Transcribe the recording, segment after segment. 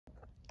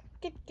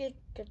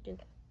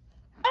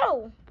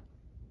Oh!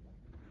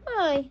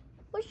 Hi,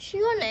 what's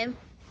your name?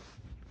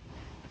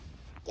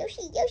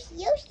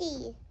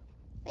 Yoshi.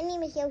 My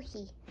name is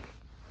Yoshi.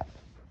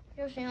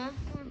 Yoshi, huh?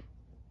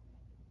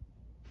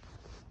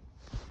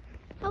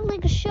 How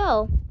like a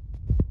show?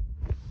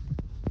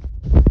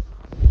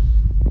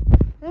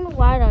 I'm gonna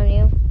ride on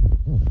you.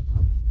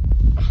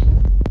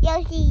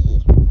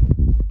 Yoshi.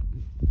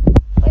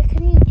 What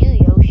can you do,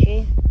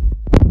 Yoshi?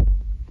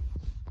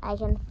 I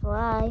can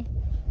fly.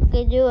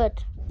 Okay, do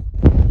it.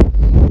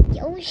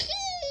 Yoshi.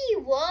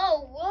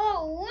 Whoa!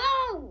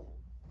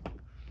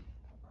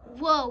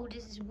 Whoa,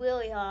 this is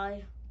really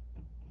high.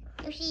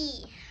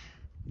 Yoshi.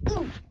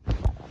 Ooh.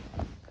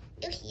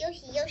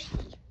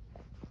 Yoshi.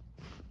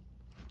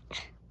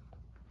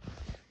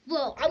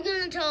 Well, I'm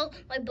gonna tell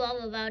my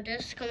Bob about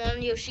this. Come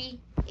on, Yoshi.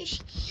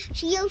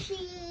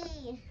 Yoshi.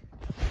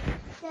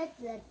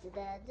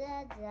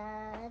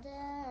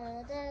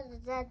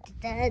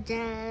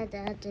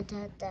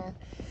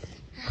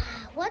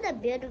 What a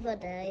beautiful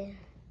day.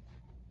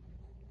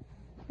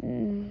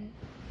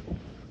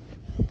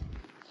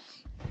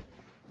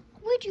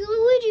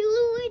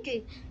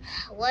 Luigi.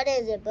 What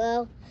is it,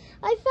 bro?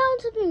 I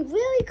found something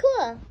really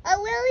cool.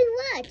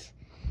 What?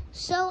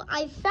 So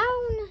I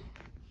found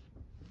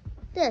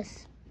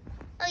this.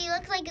 Oh, he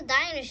looks like a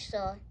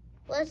dinosaur.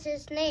 What's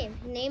his name?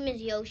 His name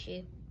is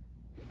Yoshi.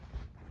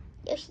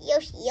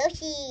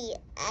 Yoshi.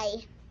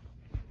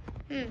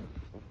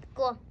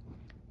 Cool.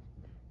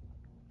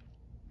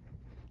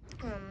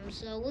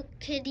 So what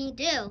could he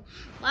do?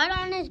 Right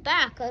on his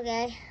back,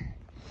 okay?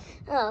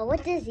 Oh,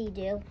 what does he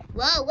do?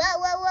 Whoa.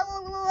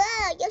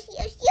 Yoshi.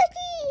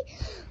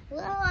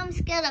 Whoa, I'm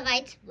scared of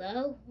heights.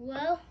 Whoa.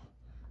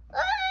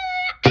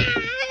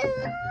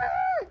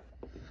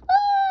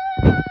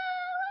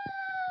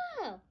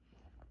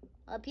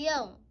 Up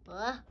here.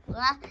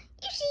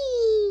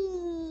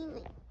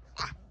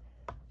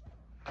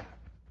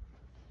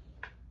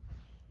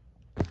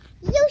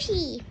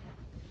 Yoshi.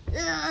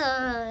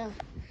 I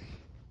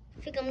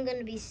think I'm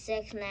gonna be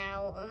sick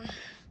now.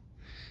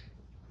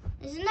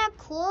 Isn't that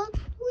cool,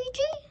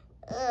 Luigi?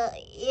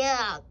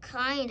 Yeah,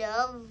 kind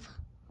of.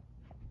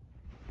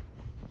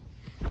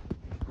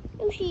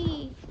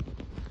 Yoshi.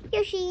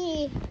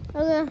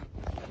 Okay.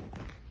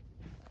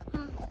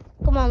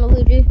 Come on,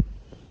 Luigi.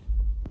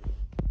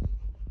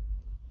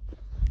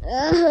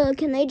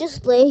 Can I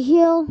just lay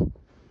here?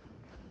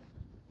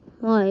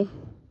 Why?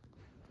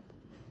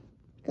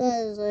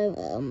 Because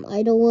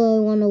I don't really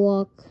want to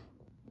walk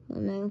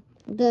now.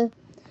 Okay.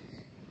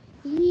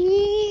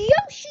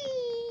 Yoshi.